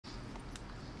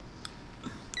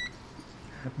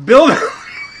Bill...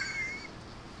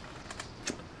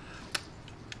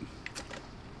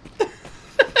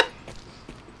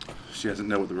 She doesn't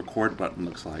know what the record button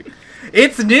looks like.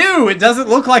 It's new! It doesn't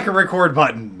look like a record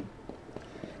button.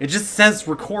 It just says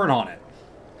record on it.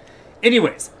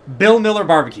 Anyways, Bill Miller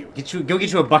Barbecue. Go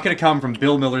get you a bucket of cum from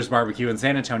Bill Miller's Barbecue in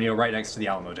San Antonio, right next to the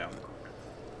Alamo Dome.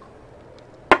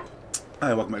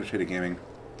 Hi, welcome back to Shady Gaming.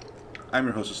 I'm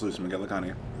your hostess, Lucy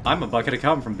McGillicuddy. I'm a bucket of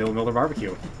cum from Bill Miller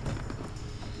Barbecue.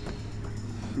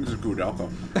 This is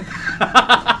Koudelka.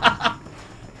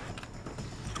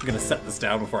 I'm gonna set this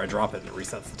down before I drop it and it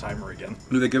resets the timer again.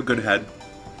 Do they give good head?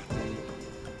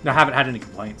 No, I haven't had any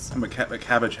complaints. I'm a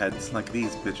cabbage heads like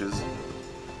these bitches.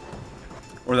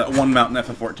 Or that one Mountain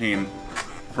FF14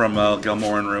 from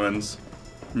Gilmore in Ruins.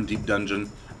 From Deep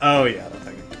Dungeon. Oh yeah, that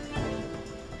thing.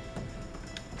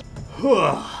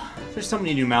 There's so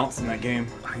many new mounts in that game.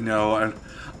 I know, and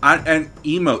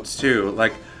emotes too.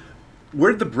 Like,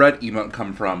 where'd the bread emote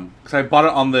come from? Because I bought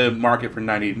it on the market for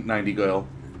 90 goil.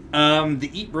 The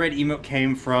Eat Bread emote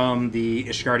came from the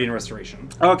Ishgardian Restoration.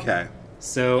 Okay.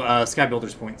 So, Sky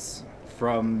Builder's points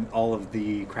from all of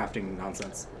the crafting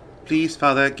nonsense. Please,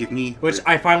 Father, give me... Which,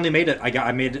 I finally made it.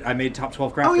 I made top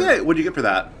 12 crafter. Oh yeah, what'd you get for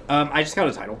that? I just got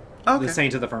a title. Okay. The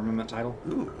Saint of the Firmament title.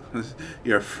 Ooh,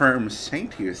 you're a firm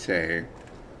saint, you say.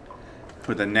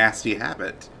 With a nasty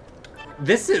habit.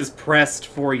 This is pressed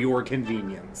for your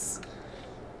convenience.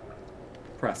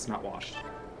 Pressed, not washed.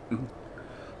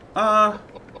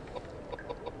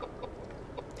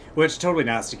 Which, totally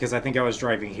nasty, because I think I was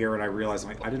driving here and I realized,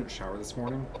 like, I didn't shower this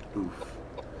morning. Oof.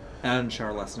 I didn't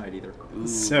shower last night either. Ooh.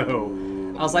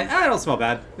 So, I was like, I don't smell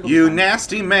bad. It'll You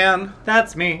nasty man!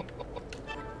 That's me.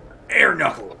 Air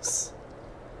Knuckles.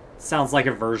 Sounds like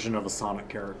a version of a Sonic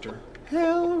character.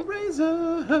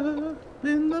 Hellraiser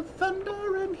in the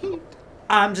thunder and heat.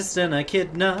 I'm just an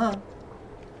echidna.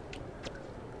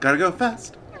 Gotta go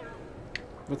fast.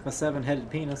 With my 7-headed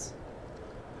penis.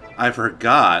 I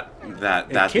forgot that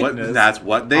that's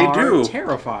what they do.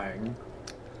 Terrifying.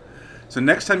 So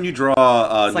next time you draw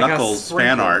like Knuckles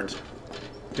fan art,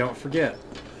 don't forget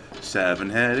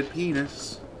 7-headed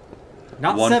penis.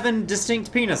 Not 7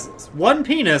 distinct penises. 1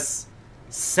 penis,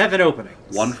 7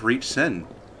 openings. 1 for each sin.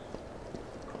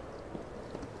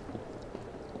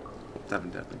 7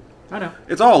 deadly. I know.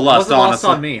 It's all lust, honestly. honestly.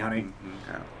 Lost on me, honey.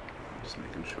 Okay. Just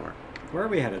making sure. Where are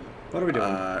we headed? What are we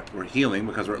doing? We're healing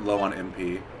because we're low on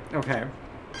MP. Okay.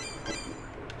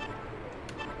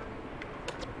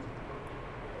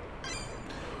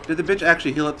 Did the bitch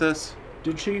actually heal at this?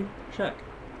 Did she? Check.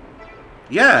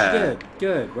 Yeah. She did.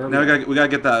 Good. Where are now we gotta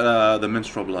get that the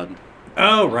menstrual blood.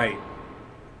 Oh right.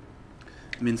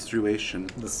 Menstruation.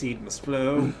 The seed must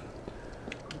flow.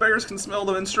 Bears can smell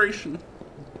the menstruation.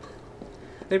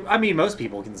 I mean, most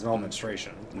people can smell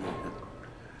menstruation.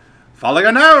 Follow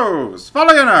your nose!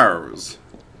 Follow your nose!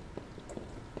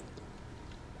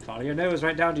 Follow your nose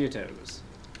right down to your toes.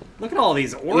 Look at all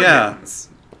these organs.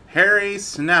 Yeah. Hairy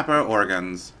snapper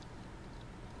organs.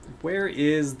 Where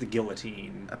is the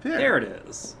guillotine? Up here. There it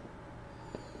is.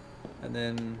 And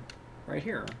then right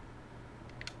here.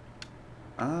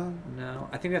 No,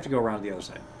 I think we have to go around to the other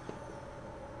side.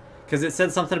 Because it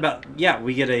said something about, yeah,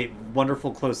 we get a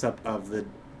wonderful close-up of the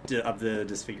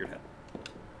disfigured head.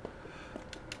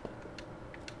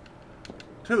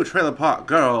 2 trailer park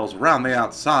girls round the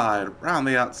outside, round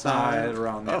the outside.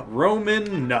 Around the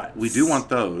Roman nuts. We do want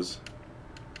those.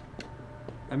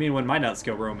 I mean, when my nuts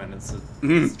go Roman, it's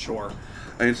a chore.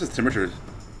 I mean, it's just temperature.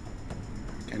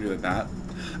 Can't do that.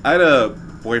 I had a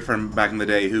boyfriend back in the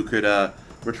day who could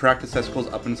retract his testicles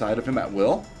up inside of him at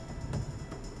will.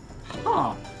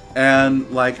 Huh. And,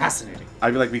 like... Fascinating.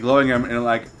 I'd be glowing him, and,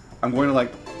 like, I'm going to,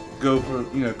 like, go for,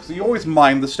 you know, because you always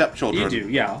mind the stepchildren. You do,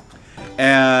 yeah.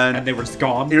 And they were just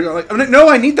gone. You're like, no,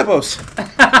 I need the boss.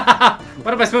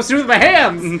 What am I supposed to do with my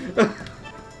hands?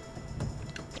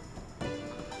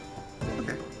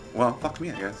 Okay. Well, fuck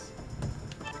me, I guess.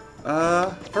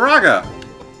 Faraga.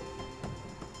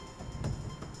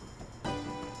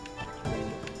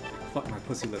 Fuck my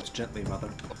pussy lips gently, mother.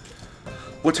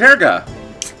 Waterga.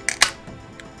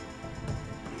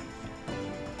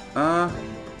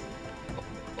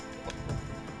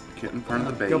 Get in front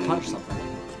of the baby. Go punch something.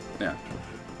 Yeah.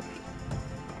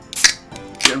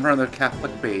 Get in front of the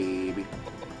Catholic baby.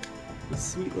 The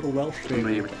sweet little Welsh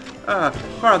baby.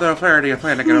 Father Flaherty, a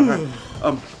Flanagan,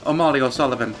 O'Malley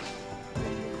O'Sullivan.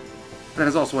 That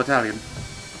is also Italian.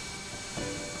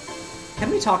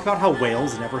 Can we talk about how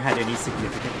Wales never had any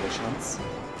significant witch hunts?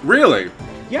 Really?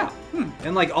 Yeah.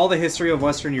 And like all the history of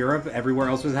Western Europe, everywhere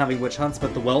else was having witch hunts,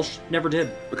 but the Welsh never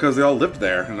did. Because they all lived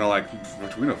there, and they're like,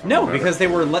 what do we know? No, because they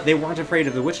weren't afraid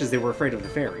of the witches; they were afraid of the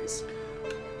fairies.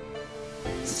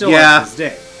 Still Yeah. to this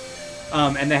day.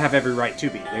 And they have every right to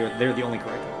be. They're the only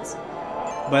correct ones.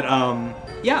 But,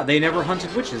 yeah, they never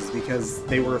hunted witches because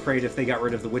they were afraid if they got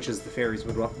rid of the witches, the fairies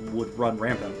would run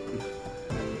rampant.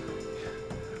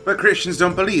 But Christians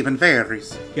don't believe in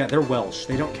fairies. Yeah, they're Welsh.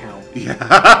 They don't count.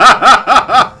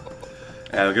 Yeah.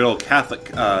 Yeah, the good old Catholic,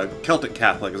 Celtic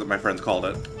Catholic is what my friends called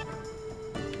it.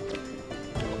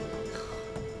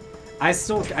 I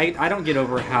don't get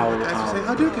over how... As you say,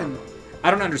 Hadouken. I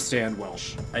don't understand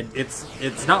Welsh.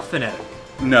 It's not phonetic.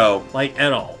 No. Like,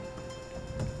 at all.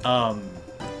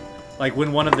 Like,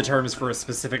 when one of the terms for a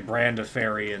specific brand of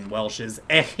fairy in Welsh is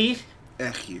Echich.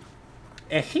 Echich.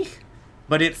 Echich.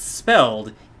 But it's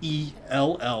spelled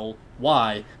E-L-L-Y-L-L.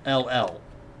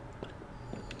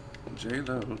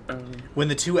 J-Lo. When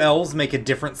the two L's make a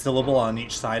different syllable on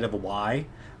each side of a Y,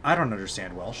 I don't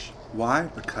understand Welsh. Why?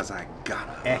 Because I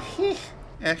gotta. Echich.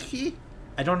 Echich.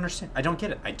 I don't understand. I don't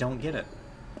get it. I don't get it.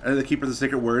 The keeper of the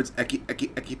sacred words, Eki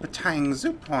Patang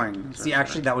Zupoing. See,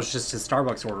 actually, that was just his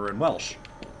Starbucks order in Welsh.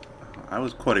 I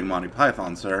was quoting Monty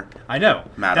Python, sir. I know.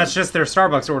 Madam. That's just their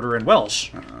Starbucks order in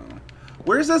Welsh. Uh-oh.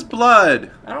 Where's this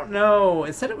blood? I don't know.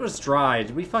 It said it was dry.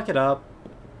 Did we fuck it up?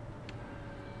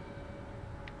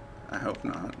 I hope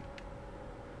not.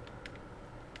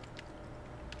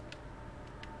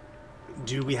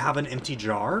 Do we have an empty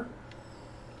jar?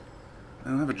 I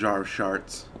don't have a jar of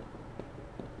shards.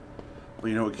 Well,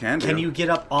 you know what we can do? Can you get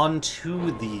up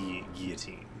onto the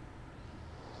guillotine?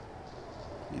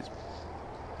 You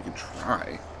can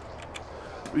try.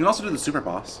 We can also do the super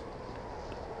boss.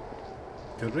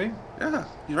 Could we? Yeah,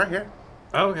 he's right here.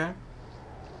 Oh, okay.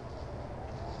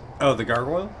 Oh, the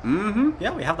gargoyle? Mm-hmm.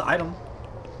 Yeah, we have the item.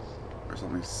 There's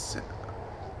only six.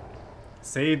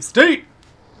 Save state!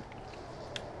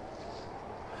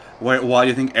 Why do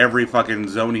you think every fucking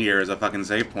zone here is a fucking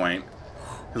save point?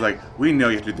 Because, like, we know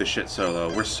you have to do this shit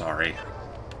solo. We're sorry.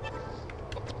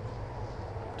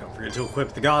 Don't forget to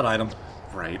equip the god item.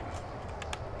 Right.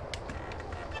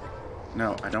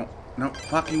 No, I don't. No,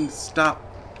 fucking stop.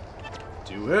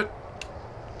 Do it.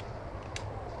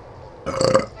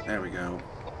 There we go.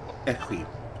 Equi.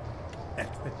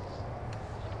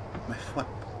 My foot.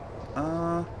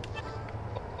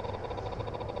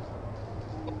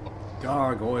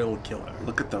 Gargoyle killer.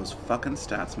 Look at those fucking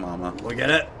stats, mama. Look at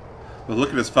it. But look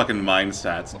at his fucking mind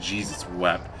stats. Jesus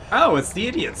wept. Oh, it's the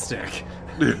idiot stick.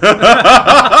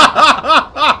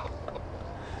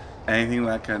 Anything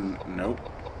that can... Nope.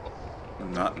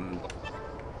 Nothing.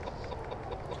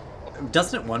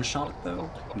 Doesn't it one-shot it, though?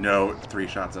 No, 3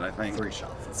 shots it, I think. 3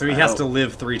 shots. So he has Oh. to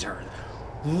live 3 turns.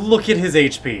 Look at his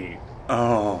HP.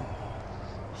 Oh.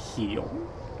 Heal.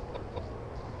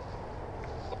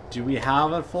 Do we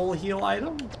have a full heal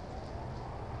item?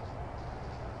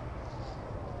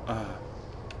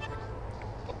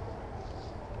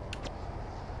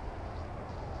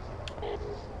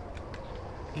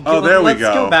 Oh, there we Let's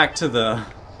go. go back to the...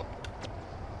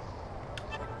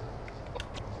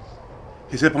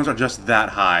 His hit points are just that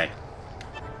high.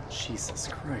 Jesus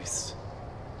Christ.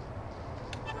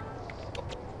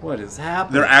 What is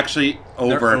happening? They're actually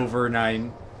over. They're over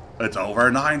 9. It's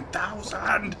over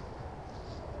 9,000.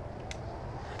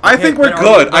 I think but we're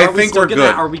good. Are I we think still we're gonna,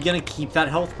 good. Are we gonna keep that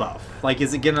health buff? Like,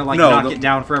 is it gonna like No, knock it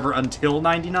down forever until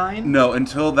 99? No,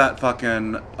 until that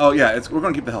fucking... Oh, yeah, we're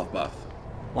going to keep the health buff.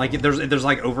 Like, there's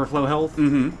like overflow health?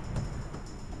 Mm-hmm.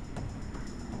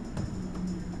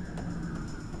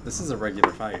 This is a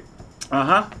regular fight.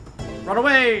 Uh-huh. Run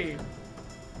away!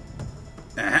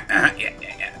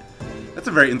 Yeah. That's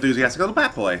a very enthusiastic little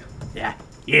bat boy. Yeah.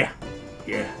 Yeah.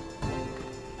 Yeah.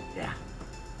 Yeah.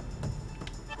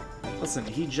 Listen,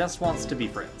 he just wants to be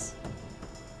friends.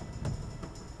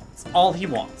 It's all he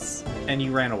wants. And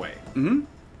you ran away. Mm-hmm.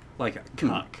 Like a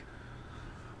cuck.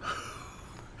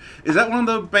 Is that one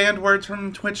of the banned words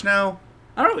from Twitch now?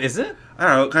 I don't know, is it? I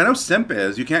don't know. 'Cause I know simp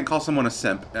is. You can't call someone a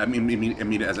simp. I mean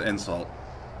it as an insult.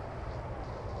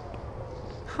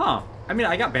 Huh. I mean,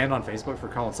 I got banned on Facebook for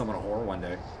calling someone a whore one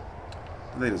day.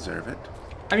 They deserve it.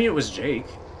 I mean, it was Jake.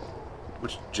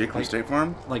 Which, Jake from Like- State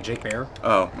Farm? Like Jake Bear.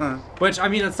 Oh, Which, I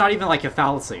mean, it's not even like a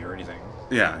fallacy or anything.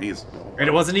 yeah, he's... And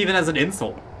it wasn't even as an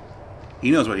insult. He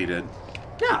knows what he did.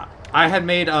 Yeah. I had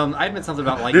made something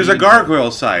about like... There's a needing-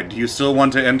 gargoyle side. Do you still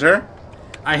want to enter?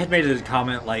 I had made a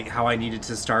comment like how I needed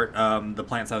to start the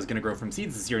plants I was going to grow from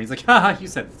seeds this year. And he's like, haha, you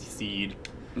said seed.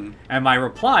 Mm. And my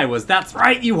reply was, that's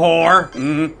right, you whore!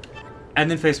 Mm-hmm. And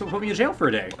then Facebook put me in jail for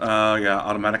a day. Yeah,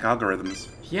 automatic algorithms.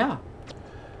 Yeah.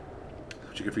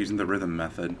 But you get for using the rhythm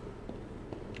method.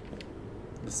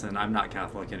 Listen, I'm not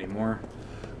Catholic anymore.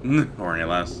 Or any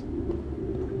less.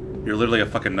 You're literally a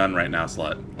fucking nun right now,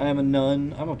 slut. I am a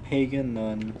nun. I'm a pagan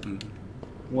nun.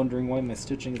 Wondering why my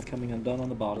stitching is coming undone on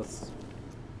the bodice.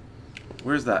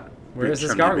 Where's that? Where big is this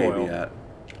chunky gargoyle? baby at?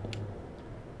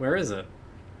 Where is it?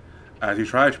 As you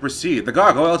try to proceed, the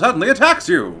gargoyle suddenly attacks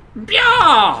you!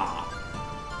 Yeah!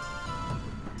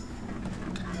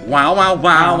 Wow, wow,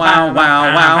 wow, wow,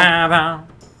 wow, wow.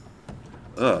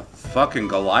 Ugh, fucking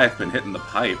Goliath been hitting the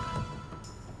pipe.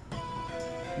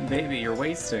 Baby, you're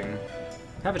wasting.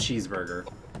 Have a cheeseburger.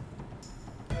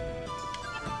 I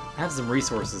have some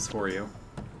resources for you.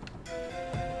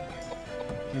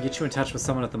 Can get you in touch with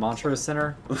someone at the Montrose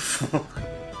Center.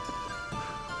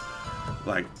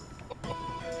 Like,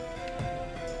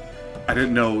 I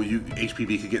didn't know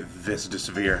HPV could get this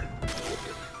severe.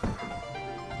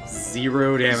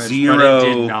 0 damage, Zero. but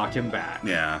it did knock him back.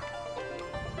 Yeah.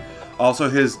 Also,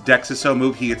 his dex is so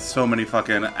moved, he gets so many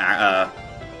fucking,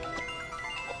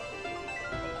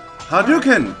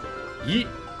 Hadouken! Yeet.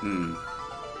 Hmm.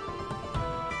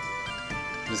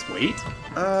 Just wait.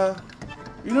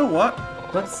 You know what?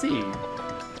 Let's see.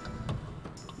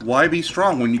 Why be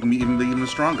strong when you can be even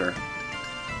stronger?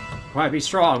 Why be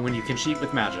strong when you can cheat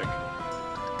with magic?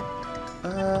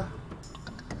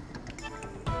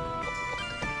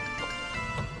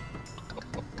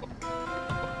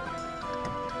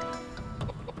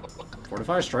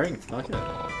 Fortify strength. Fuck it.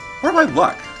 Or by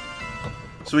luck.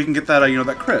 So we can get that,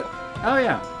 that crit. Oh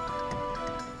yeah.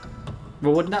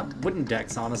 Well, wouldn't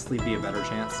Dex honestly be a better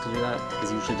chance to do that?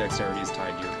 Because usually dexterity is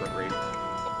tied to your crit rate.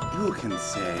 Who can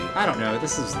say? I don't know.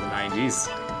 This is the 90s.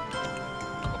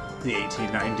 The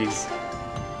 1890s.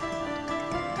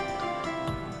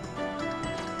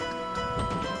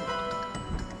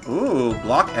 Ooh,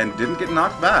 block and didn't get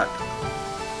knocked back.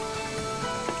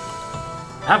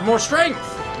 Have more strength!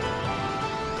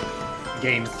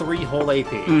 Gained 3 whole AP.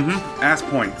 Mm-hmm. Ass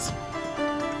points.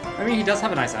 I mean, he does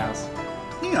have a nice ass.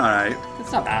 He alright.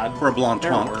 It's not bad. For a blonde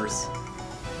There are twunk. worse.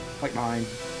 Like mine,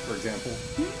 for example.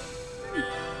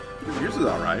 Yours is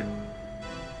alright.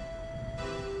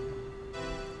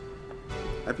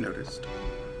 I've noticed.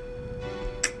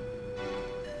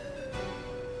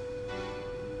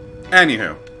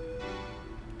 Anywho.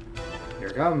 Here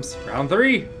it comes. Round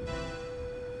 3.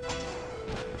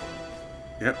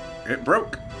 Yep, it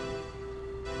broke.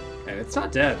 And it's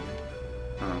not dead.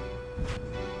 Oh.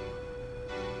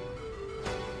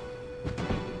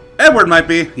 Edward might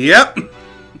be. Yep.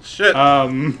 Shit.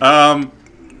 Uh-oh.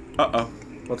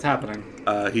 What's happening?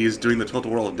 He's doing the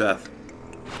tilt-a-whirl of death.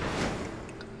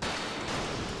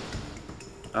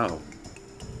 Oh.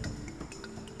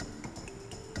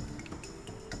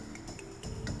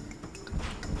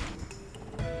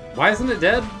 Why isn't it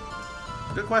dead?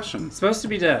 Good question. It's supposed to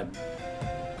be dead.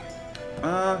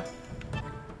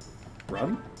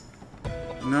 Run?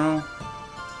 No.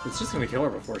 It's just gonna kill her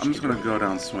before she I'm just gonna go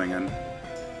down swinging.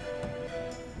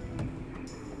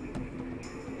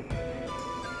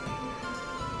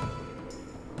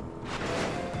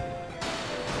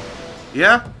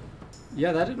 Yeah?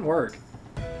 Yeah, that didn't work.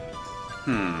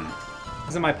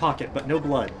 It's in my pocket, but no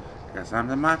blood. Guess I'm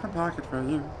in my pocket for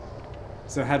you.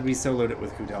 So had we soloed it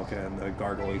with Koudelka and the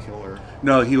Gargoyle Killer?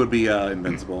 No, he would be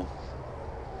invincible.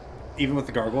 Even with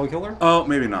the Gargoyle Killer? Oh,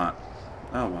 maybe not.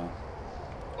 Oh,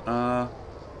 well.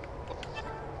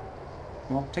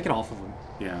 Well, take it off of him.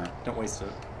 Yeah. Don't waste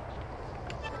it.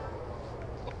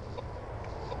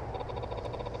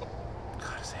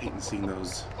 God, I just hating seeing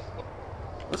those.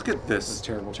 Let's get Those this.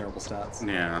 terrible, terrible stats.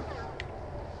 Yeah.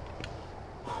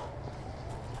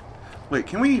 Wait,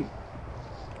 can we...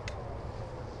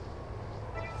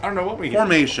 I don't know what we can.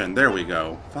 Formation, there we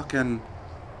go. Fucking...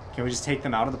 Can we just take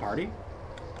them out of the party?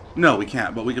 No, we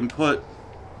can't, but we can put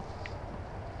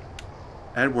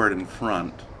Edward in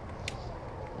front.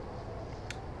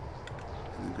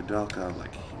 And then Koudelka,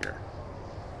 like, here.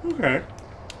 Okay.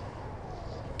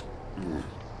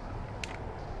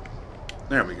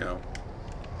 There we go.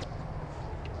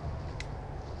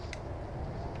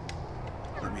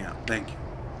 Let me out. Thank you.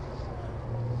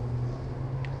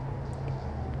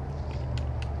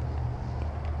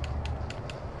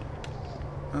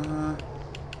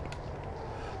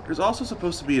 There's also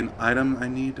supposed to be an item I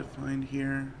need to find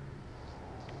here.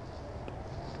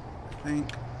 I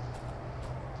think.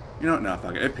 You know what? No,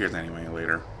 fuck it. It appears anyway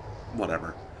later.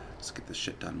 Whatever. Let's get this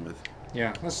shit done with.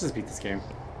 Yeah, let's just beat this game.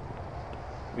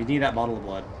 We need that bottle of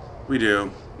blood. We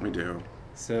do. We do.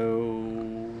 So,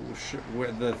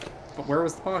 where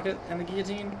was the pocket and the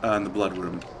guillotine? In the blood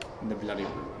room. In the bloody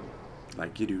room.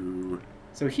 Like you do.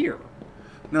 So here.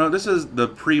 No, this is the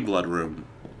pre-blood room.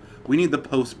 We need the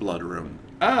post-blood room.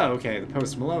 Oh, okay, the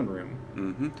Post Malone room.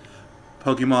 Mm-hmm.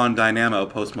 Pokemon Dynamo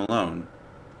Post Malone.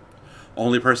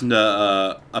 Only person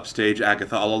to upstage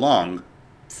Agatha all along.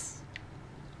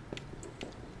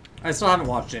 I still haven't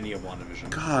watched any of WandaVision.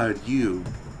 God, you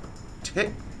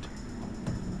ticked.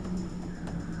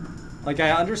 Like,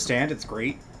 I understand it's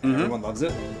great, and Mhm. everyone loves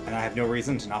it, and I have no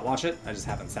reason to not watch it. I just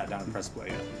haven't sat down and pressed play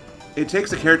yet. It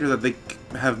takes a character that they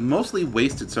have mostly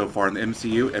wasted so far in the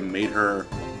MCU and made her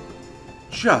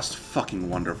just fucking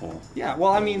wonderful. Yeah,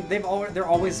 well, I mean, they're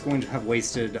always going to have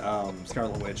wasted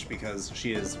Scarlet Witch because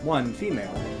she is, one,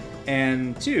 female,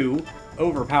 and two,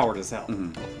 overpowered as hell.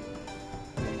 Mhm.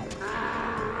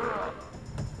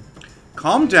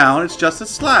 Calm down, it's just a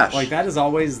slash. Like, that is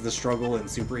always the struggle in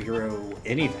superhero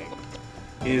anything,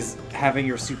 is having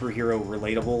your superhero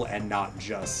relatable and not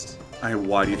just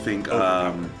Why do you think,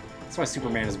 overpowered. That's why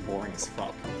Superman is boring as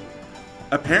fuck.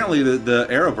 apparently the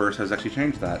Arrowverse has actually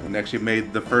changed that and actually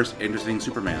made the first interesting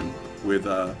Superman with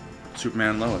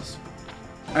Superman and Lois.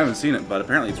 I haven't seen it, but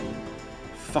apparently it's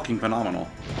fucking phenomenal.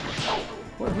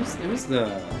 What? Who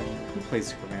plays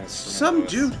Superman? As Superman Some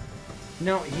Lois? dude.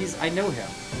 No, I know him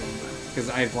because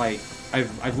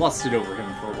I've lusted over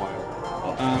him for a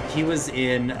while. He was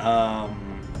in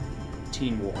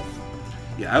Teen Wolf.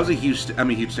 Yeah, I'm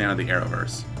a huge fan of the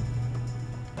Arrowverse.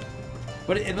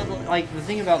 But like the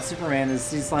thing about Superman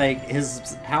is he's like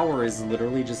his power is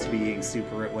literally just being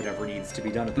super at whatever needs to be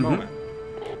done at the moment.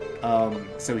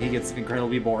 So he gets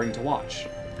incredibly boring to watch.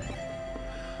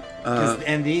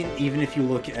 And then even if you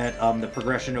look at the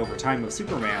progression over time of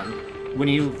Superman, when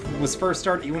he was first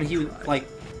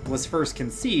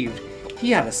conceived,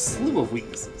 he had a slew of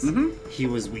weaknesses. He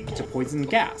was weak to poison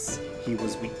gas. He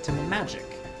was weak to magic.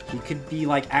 He could be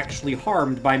like actually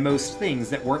harmed by most things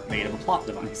that weren't made of a plot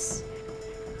device.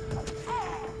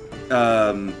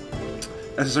 That's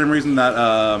the same reason that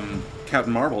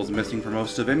Captain Marvel is missing for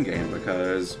most of Endgame,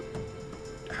 because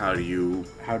how do you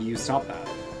stop that?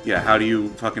 Yeah, how do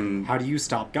you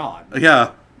stop God?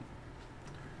 Yeah.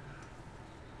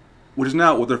 Which is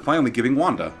now what they're finally giving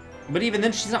Wanda. But even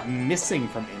then, she's not missing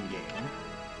from Endgame.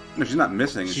 No, she's not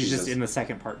missing. She's just in the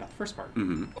second part, not the first part.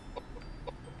 Mm-hmm.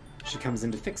 She comes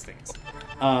in to fix things.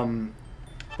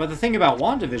 But the thing about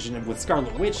WandaVision, and with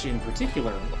Scarlet Witch in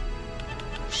particular,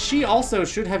 she also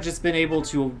should have just been able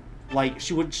to, like,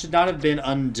 should not have been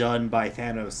undone by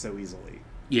Thanos so easily.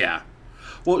 Yeah.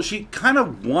 Well, she kind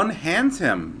of one-hands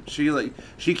him. She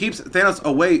keeps Thanos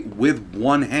away with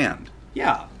one hand.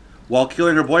 Yeah. While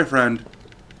killing her boyfriend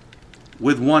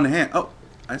with one hand. Oh,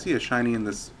 I see a shiny in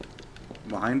this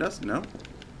behind us. No?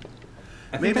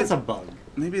 I think that's a bug.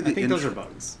 Maybe I think those are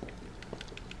bugs.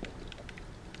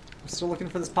 I'm still looking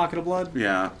for this pocket of blood.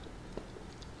 Yeah.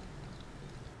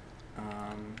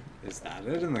 Is that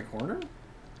it in the corner?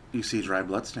 You see dry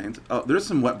blood stains. Oh, there's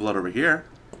some wet blood over here.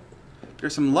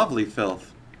 There's some lovely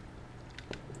filth.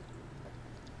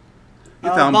 You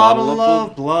found bottle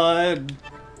of blood.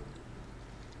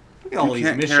 Look at all these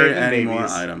can't carry misshapen any babies. more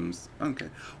items. Okay.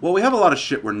 Well, we have a lot of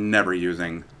shit we're never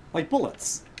using. Like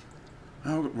bullets.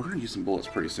 Oh, we're gonna use some bullets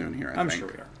pretty soon here, I I'm think. sure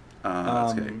we are.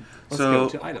 That's okay. Let's so, go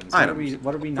to items. items.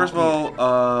 What are we not First of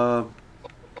all,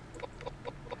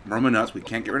 Roma nuts. We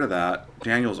can't get rid of that.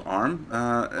 Daniel's arm.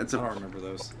 It's I don't remember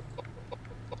those.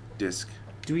 disc.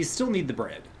 Do we still need the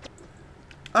bread?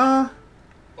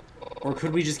 Or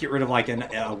could we just get rid of like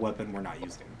a weapon we're not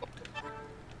using?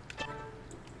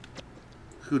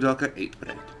 Koudelka ate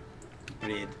bread.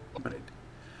 Bread.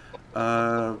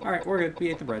 Alright, we're good. We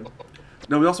ate the bread.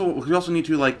 No, we also need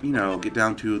to, like, you know, get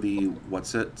down to the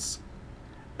what's-its.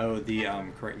 Oh, the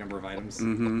correct number of items?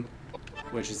 Mm-hmm.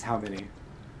 Which is how many?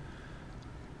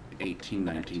 18,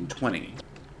 19, 20.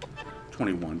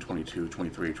 21, 22,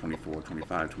 23, 24,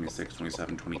 25, 26,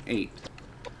 27, 28.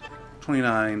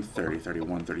 29, 30,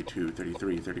 31, 32,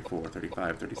 33, 34,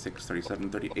 35, 36, 37,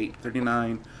 38,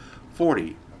 39,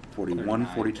 40, 41,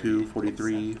 42,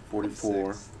 43,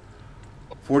 44,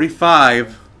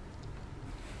 45,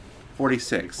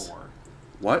 46. 4.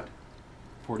 What?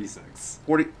 46.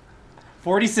 40.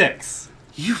 46.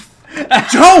 You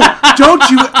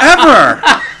don't you ever!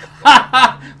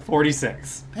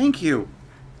 46. Thank you.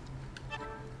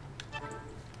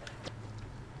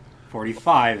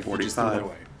 45. 45. Just threw that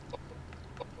away.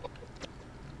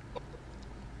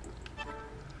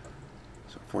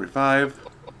 So 45.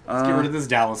 Let's get rid of this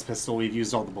Dallas pistol. We've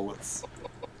used all the bullets.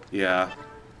 Yeah.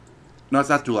 No, it's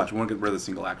not dual action. We want to get rid of the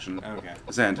single action. Okay.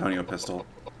 The San Antonio pistol.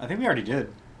 I think we already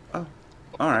did. Oh.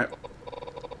 Alright.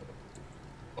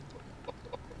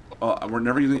 Oh, we're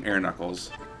never using air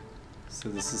knuckles. So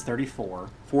this is 34.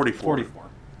 44. 44.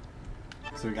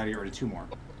 So we gotta get rid of 2 more.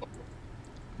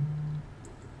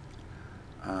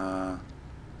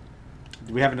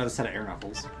 Do we have another set of air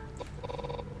knuckles?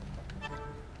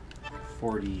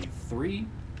 43.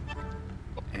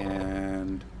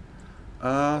 And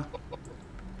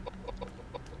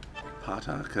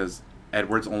Pata, because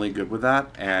Edward's only good with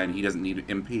that, and he doesn't need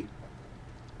MP.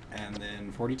 And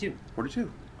then 42. 42.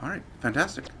 All right,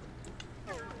 fantastic.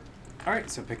 All right,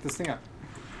 so pick this thing up.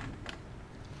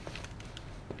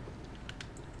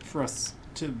 For us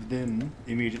to then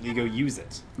immediately go use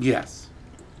it. Yes.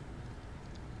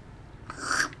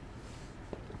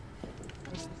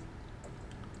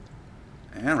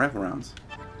 And rifle rounds.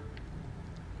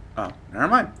 Oh, never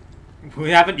mind.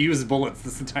 We haven't used bullets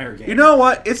this entire game. You know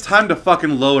what? It's time to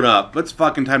fucking load up. It's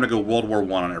fucking time to go World War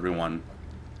I on everyone.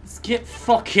 Let's get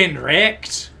fucking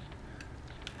wrecked.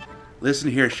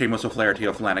 Listen here, Seamus O'Flaherty,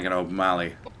 O'Flanagan,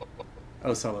 O'Malley.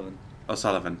 O'Sullivan.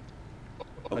 O'Sullivan.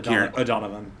 O'Kieran.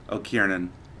 O'Donovan.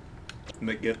 O'Kiernan.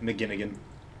 McGinnigan.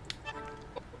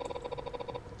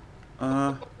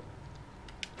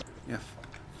 Yeah.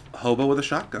 Hobo with a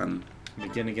shotgun.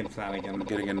 McGinnigan Flanagan.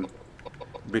 McGinnigan.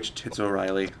 Bitch Tits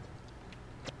O'Reilly.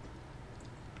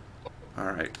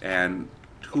 Alright, and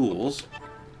tools.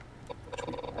 Which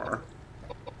we are.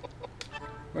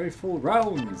 Rifle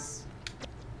rounds.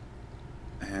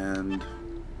 And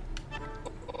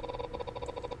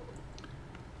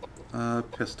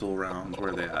pistol rounds.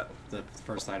 Where are they at? The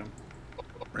first item.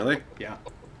 Really? Yeah.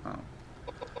 Oh.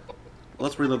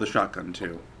 Let's reload the shotgun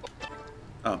too.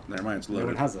 Oh, never mind. It's No loaded.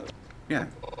 one has it. Yeah.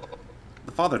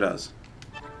 The father does.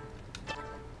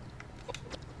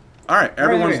 Alright,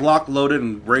 everyone's Right. locked, loaded,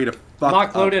 and ready to fuck Locked,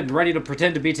 up. loaded, and ready to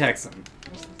pretend to be Texan.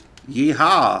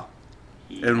 Yeehaw!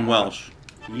 In Welsh.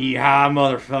 Yeehaw,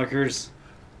 motherfuckers.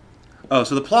 Oh,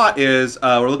 so the plot is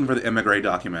we're looking for the Emigre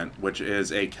document, which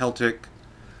is a Celtic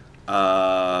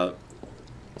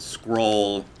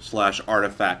scroll /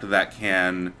 artifact that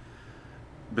can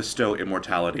bestow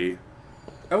immortality.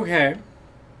 Okay.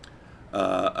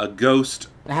 A ghost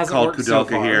It hasn't called worked so Koudelka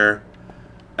far. here.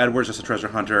 Edward's just a treasure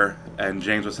hunter, and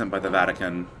James was sent by the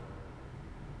Vatican.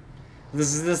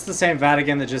 This is the same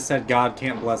Vatican that just said God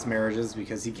can't bless marriages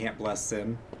because he can't bless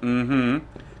sin. Mm-hmm.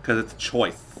 Because it's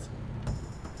choice.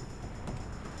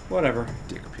 Whatever.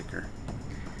 Dick picker.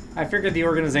 I figured the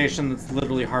organization that's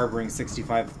literally harboring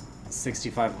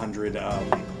 6,500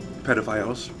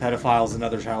 Pedophiles. pedophiles and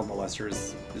other child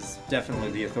molesters is definitely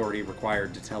the authority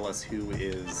required to tell us who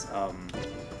is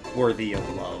worthy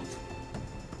of love.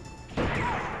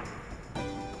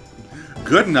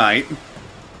 Good night.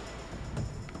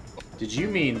 Did you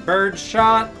mean bird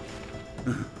shot?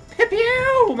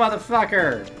 Pew,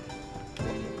 motherfucker!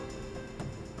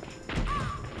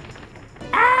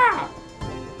 Ah!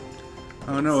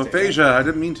 Oh no, aphasia. I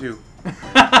didn't mean to.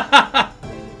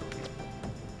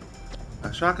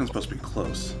 A shotgun's supposed to be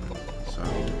close. So,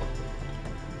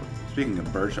 speaking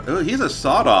of bird shot, oh, he's a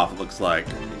sawed-off. Looks like.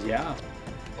 Yeah.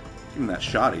 Give him that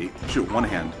shoddy. Shoot one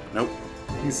hand. Nope.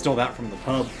 You stole that from the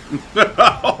pub.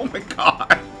 Oh my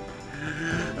god.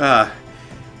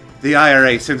 The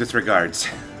IRA sends its regards.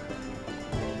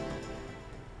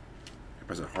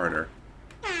 Press it harder.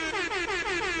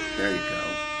 There you go.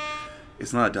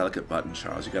 It's not a delicate button,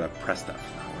 Charles. You gotta press that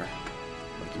flower.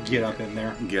 Get up in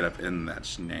there. Get up in that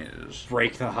snaz.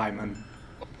 Break the hymen.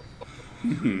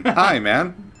 Hi,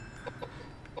 man.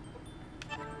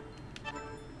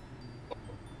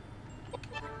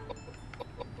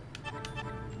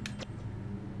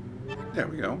 There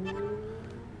we go.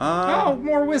 Oh,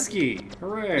 more whiskey!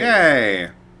 Hooray!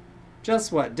 Yay!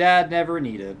 Just what Dad never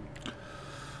needed.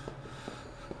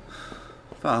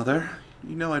 Father,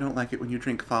 you know I don't like it when you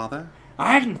drink, Father.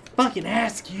 I didn't fucking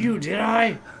ask you, did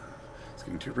I? It's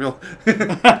getting too real.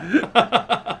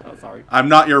 Oh, sorry. I'm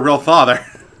not your real father.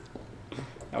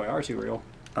 Oh, we are too real.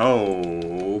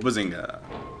 Oh, bazinga.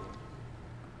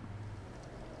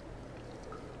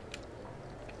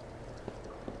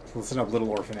 Listen up, Little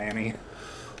Orphan Annie.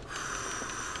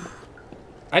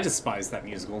 I despise that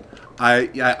musical.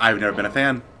 I've never been a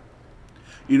fan.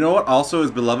 You know what also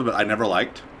is beloved but I never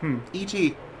liked?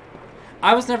 E.T.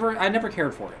 I never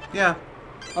cared for it. Yeah.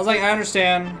 I was like, I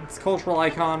understand, it's a cultural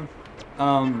icon.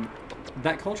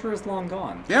 That culture is long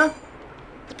gone. Yeah.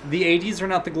 The 80s are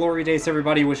not the glory days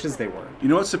everybody wishes they were. You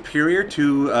know what's superior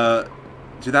to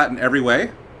that in every way?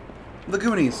 The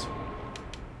Goonies.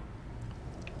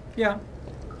 Yeah.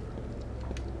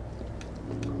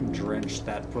 Drench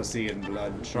that pussy in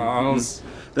blood, Charles.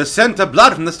 The scent of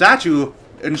blood from the statue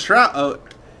in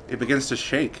it begins to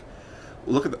shake.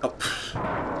 Look at the... Oh.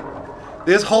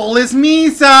 This hole is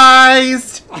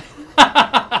me-sized!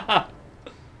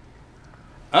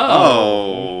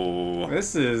 Oh.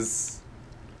 This is...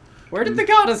 Where did the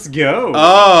goddess go?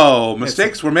 Oh,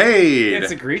 mistakes were made.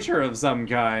 It's a creature of some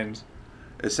kind.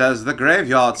 It says the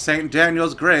graveyard, St.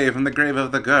 Daniel's grave, and the grave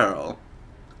of the girl.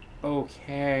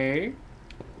 Okay.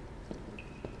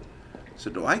 So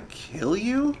do I kill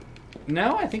you?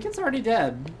 No, I think it's already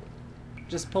dead.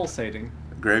 Just pulsating.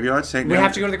 Graveyard, St. We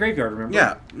have to go to the graveyard,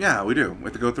 remember? Yeah, we do. We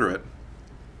have to go through it.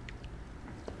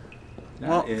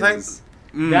 Thanks.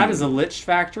 That is a lich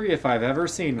factory if I've ever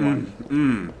seen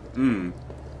one.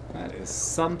 That is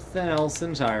something else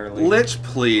entirely. Lich,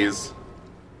 please.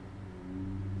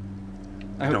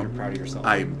 I hope you're proud of yourself.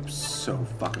 I'm so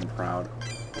fucking proud.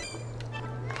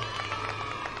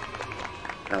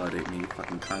 Validate me, you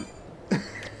fucking cunt.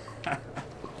 I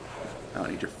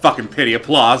don't need your fucking pity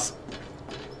applause.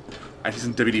 I need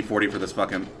some WD-40 for this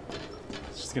fucking...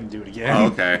 Just gonna do it again. Oh,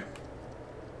 okay.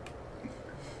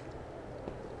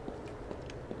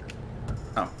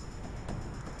 Oh.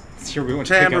 Here we went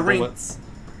to pick up Tambourine. bullets.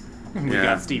 We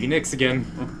got Stevie Nicks again.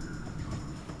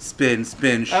 Spin,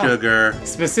 spin, sugar.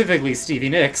 Specifically Stevie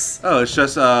Nicks. Oh, it's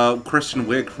just Christian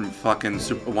Wiig from fucking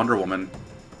Wonder Woman.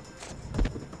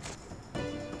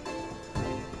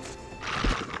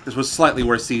 This was slightly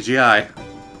worse CGI.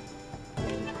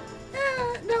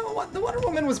 No, the Wonder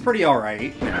Woman was pretty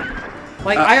alright.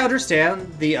 Like, I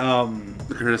understand the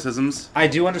criticisms? I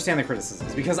do understand the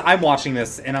criticisms, because I'm watching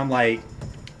this and I'm like,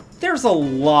 there's a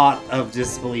lot of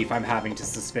disbelief I'm having to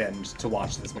suspend to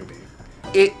watch this movie.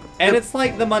 It's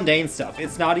like the mundane stuff.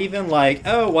 It's not even like,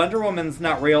 oh, Wonder Woman's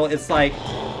not real. It's like,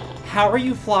 how are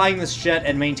you flying this jet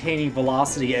and maintaining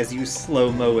velocity as you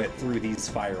slow-mo it through these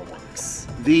fireworks?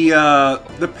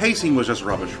 The pacing was just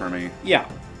rubbish for me. Yeah.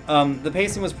 The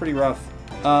pacing was pretty rough.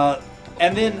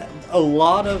 And then a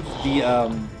lot of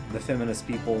the feminist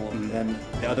people and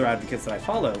the other advocates that I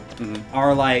follow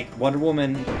are like, Wonder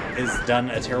Woman has done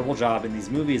a terrible job in these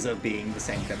movies of being the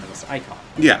same feminist icon.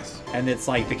 Yes. And it's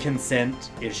like the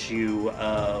consent issue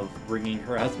of bringing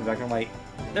her husband back. I'm like,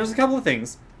 there's a couple of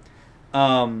things.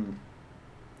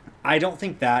 I don't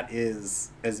think that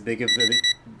is as big of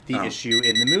the issue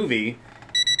in the movie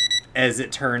as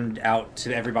it turned out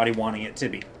to everybody wanting it to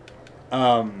be.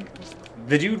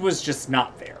 The dude was just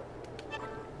not there.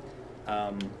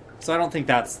 So I don't think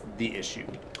that's the issue.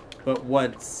 But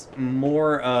what's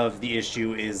more of the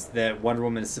issue is that Wonder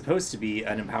Woman is supposed to be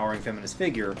an empowering feminist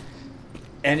figure.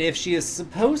 And if she is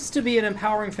supposed to be an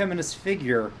empowering feminist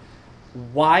figure,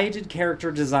 why did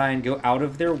character design go out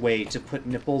of their way to put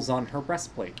nipples on her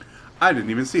breastplate? I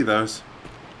didn't even see those.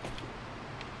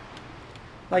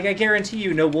 Like, I guarantee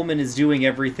you no woman is doing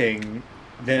everything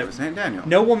that... St. Daniel.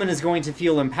 No woman is going to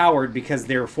feel empowered because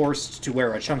they're forced to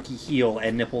wear a chunky heel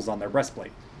and nipples on their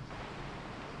breastplate.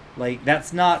 Like,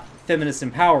 that's not feminist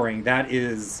empowering. That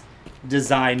is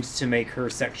designed to make her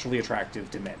sexually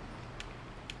attractive to men.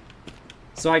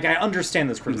 So, like, I understand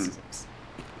those criticisms.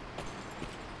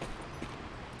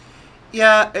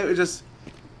 Yeah, it was just...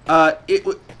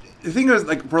 the thing was,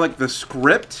 like, for, like, the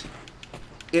script,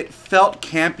 it felt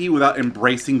campy without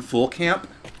embracing full camp.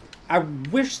 I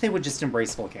wish they would just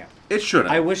embrace full camp. It should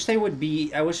have. I wish they would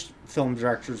be... I wish film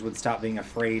directors would stop being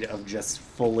afraid of just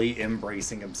fully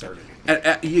embracing absurdity.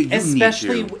 You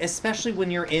especially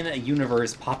when you're in a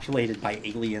universe populated by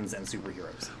aliens and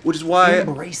superheroes. Which is why...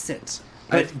 Embrace it.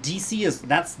 But DC is...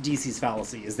 That's DC's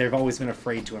fallacy, is they've always been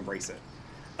afraid to embrace it.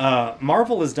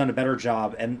 Marvel has done a better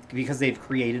job, and because they've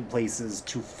created places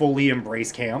to fully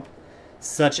embrace camp,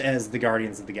 such as the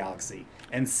Guardians of the Galaxy,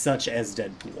 and such as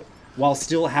Deadpool, while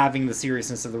still having the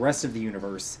seriousness of the rest of the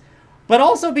universe, but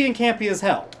also being campy as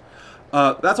hell.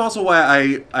 That's also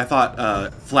why I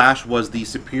thought Flash was the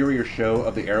superior show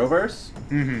of the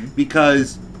Arrowverse.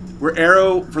 Because where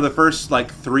Arrow, for the first,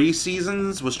 like, 3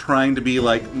 seasons, was trying to be,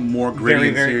 like, more gritty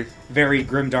and serious. Very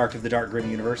grim-dark of the dark grim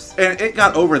universe. And it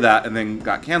got over that and then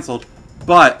got canceled.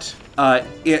 But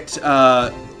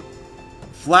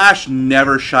Flash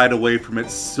never shied away from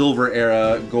its silver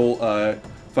era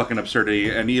fucking absurdity,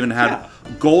 and even had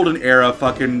golden era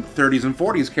fucking 30s and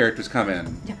 40s characters come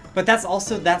in. Yeah, but that's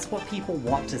what people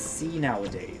want to see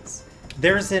nowadays.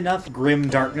 There's enough grim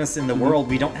darkness in the world,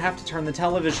 we don't have to turn the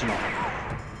television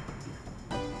on.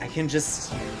 I can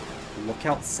just look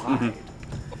outside.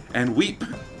 And weep.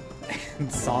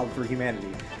 And sob for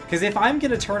humanity. Because if I'm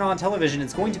going to turn on television,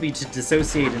 it's going to be to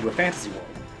dissociate into a fantasy world.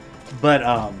 But,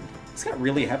 it's got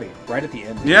really heavy right at the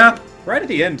end. Yeah. Right at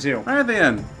the end, too. Right at the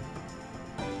end.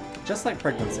 Just like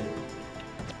pregnancy.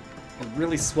 It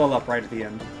really swell up right at the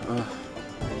end.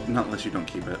 Not unless you don't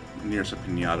keep it. Near some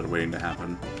pinata waiting to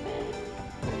happen.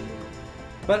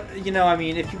 But, you know, I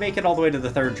mean, if you make it all the way to the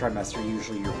 3rd trimester,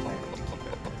 usually you're planning to keep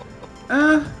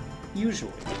it.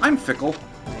 Usually. I'm fickle.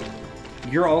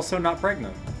 You're also not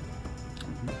pregnant.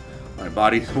 My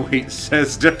body weight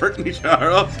says differently,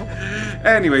 Charles.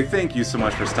 Anyway, thank you so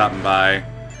much for stopping by.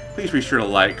 Please be sure to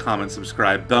like, comment,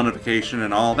 subscribe, bell notification,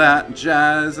 and all that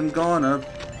jazz. I'm gonna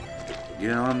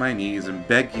get on my knees and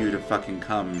beg you to fucking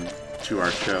come to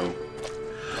our show.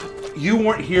 You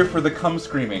weren't here for the cum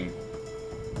screaming.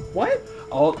 What?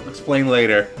 I'll explain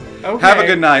later. Okay. Have a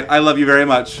good night. I love you very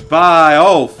much. Bye.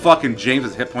 Oh, fucking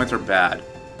James's hit points are bad.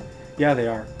 Yeah, they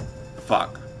are.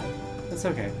 Fuck. That's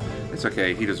okay. It's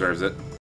okay. He deserves it.